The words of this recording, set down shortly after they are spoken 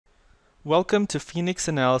Welcome to Phoenix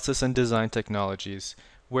Analysis and Design Technologies,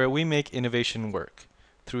 where we make innovation work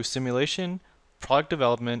through simulation, product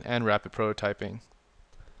development, and rapid prototyping.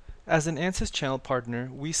 As an ANSYS channel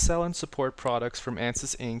partner, we sell and support products from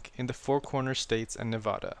ANSYS Inc. in the Four Corners states and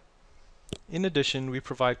Nevada. In addition, we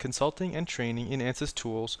provide consulting and training in ANSYS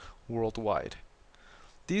tools worldwide.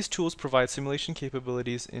 These tools provide simulation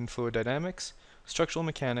capabilities in fluid dynamics, structural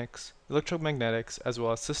mechanics, electromagnetics, as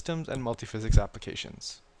well as systems and multiphysics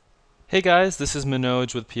applications. Hey guys, this is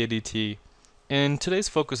Manoj with PADT. In today's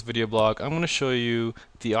focus video blog, I'm going to show you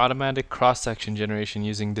the automatic cross-section generation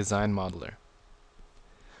using DesignModeler.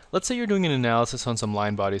 Let's say you're doing an analysis on some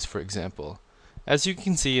line bodies, for example. As you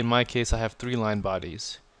can see, in my case, I have 3 line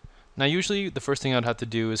bodies. Now usually the first thing I'd have to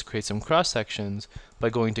do is create some cross-sections by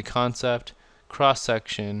going to Concept,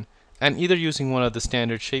 Cross-Section, and either using one of the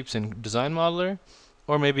standard shapes in DesignModeler,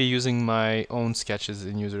 or maybe using my own sketches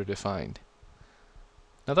in user-defined.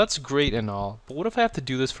 Now that's great and all, but what if I have to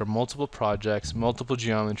do this for multiple projects, multiple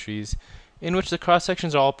geometries, in which the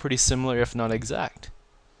cross-sections are all pretty similar if not exact?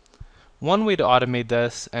 One way to automate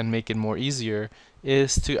this and make it more easier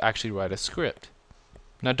is to actually write a script.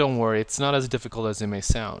 Now don't worry, it's not as difficult as it may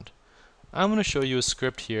sound. I'm going to show you a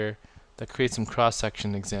script here that creates some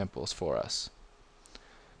cross-section examples for us.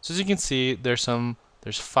 So as you can see, there's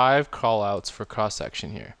 5 callouts for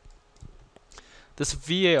cross-section here. This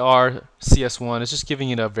VAR CS1 is just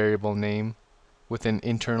giving it a variable name with an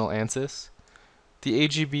internal ANSYS. The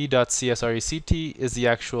AGB.CSRECT is the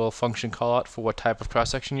actual function callout for what type of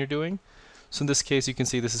cross-section you're doing. So in this case, you can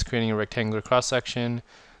see this is creating a rectangular cross-section.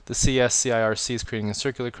 The CSCIRC is creating a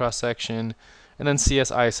circular cross-section. And then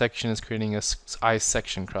CSI-section is creating a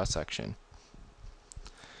I-section cross-section.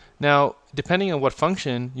 Now, depending on what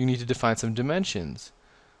function, you need to define some dimensions.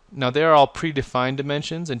 Now they are all predefined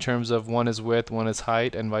dimensions in terms of one is width, one is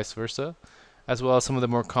height, and vice versa, as well as some of the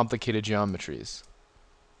more complicated geometries.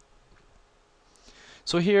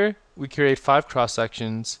 So here we create 5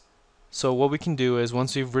 cross-sections. So what we can do is,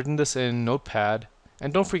 once we've written this in Notepad,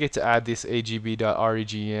 and don't forget to add this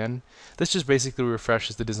agb.regen, this just basically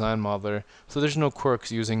refreshes the DesignModeler, so there's no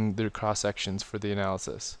quirks using the cross-sections for the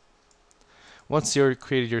analysis. Once you've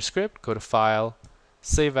created your script, go to File,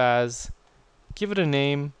 Save As, give it a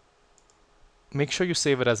name. Make sure you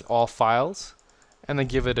save it as all files, and then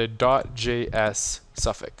give it a .js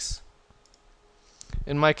suffix.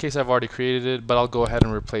 In my case, I've already created it, but I'll go ahead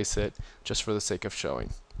and replace it just for the sake of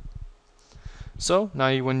showing. So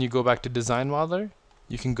now when you go back to DesignModeler,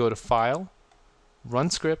 you can go to File, Run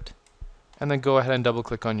Script, and then go ahead and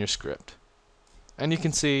double-click on your script. And you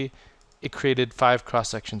can see it created 5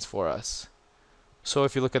 cross-sections for us. So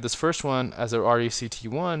if you look at this first one as a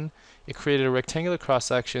RECT1, it created a rectangular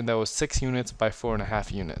cross-section that was 6 units by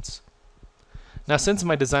 4.5 units. Now since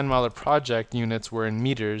my DesignModeler project units were in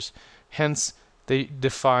meters, hence they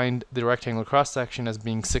defined the rectangular cross-section as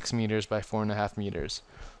being 6 meters by 4.5 meters.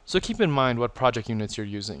 So keep in mind what project units you're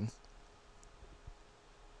using.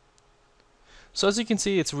 So as you can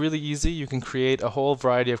see, it's really easy. You can create a whole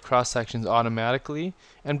variety of cross-sections automatically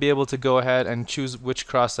and be able to go ahead and choose which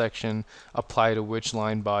cross-section apply to which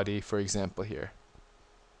line body, for example here.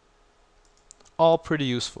 All pretty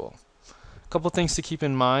useful. A couple things to keep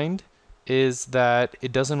in mind is that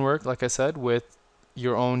it doesn't work, like I said, with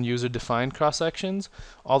your own user-defined cross-sections,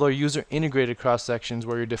 although user-integrated cross-sections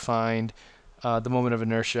where you defined the moment of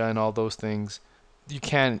inertia and all those things, you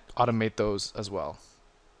can automate those as well.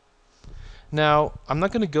 Now, I'm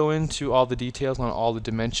not going to go into all the details on all the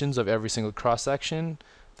dimensions of every single cross-section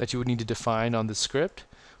that you would need to define on this script,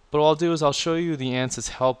 but what I'll do is I'll show you the ANSYS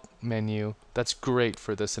help menu that's great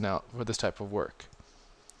for this type of work.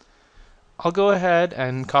 I'll go ahead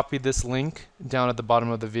and copy this link down at the bottom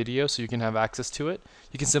of the video so you can have access to it.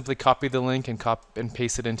 You can simply copy the link and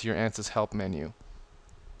paste it into your ANSYS help menu.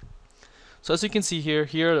 So as you can see here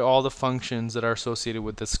are all the functions that are associated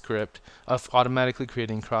with this script of automatically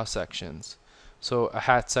creating cross-sections. So a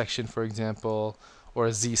hat section, for example, or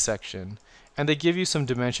a Z section. And they give you some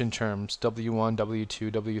dimension terms, W1,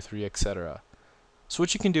 W2, W3, etc. So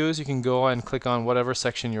what you can do is you can go and click on whatever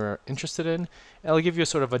section you're interested in, and it'll give you a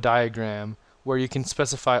sort of a diagram where you can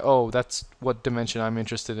specify, oh, that's what dimension I'm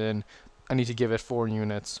interested in. I need to give it 4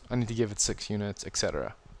 units, I need to give it 6 units,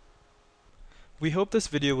 etc. We hope this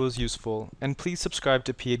video was useful, and please subscribe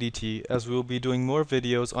to PADT as we will be doing more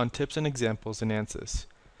videos on tips and examples in ANSYS.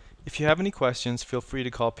 If you have any questions, feel free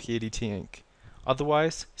to call PADT Inc.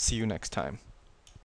 Otherwise, see you next time.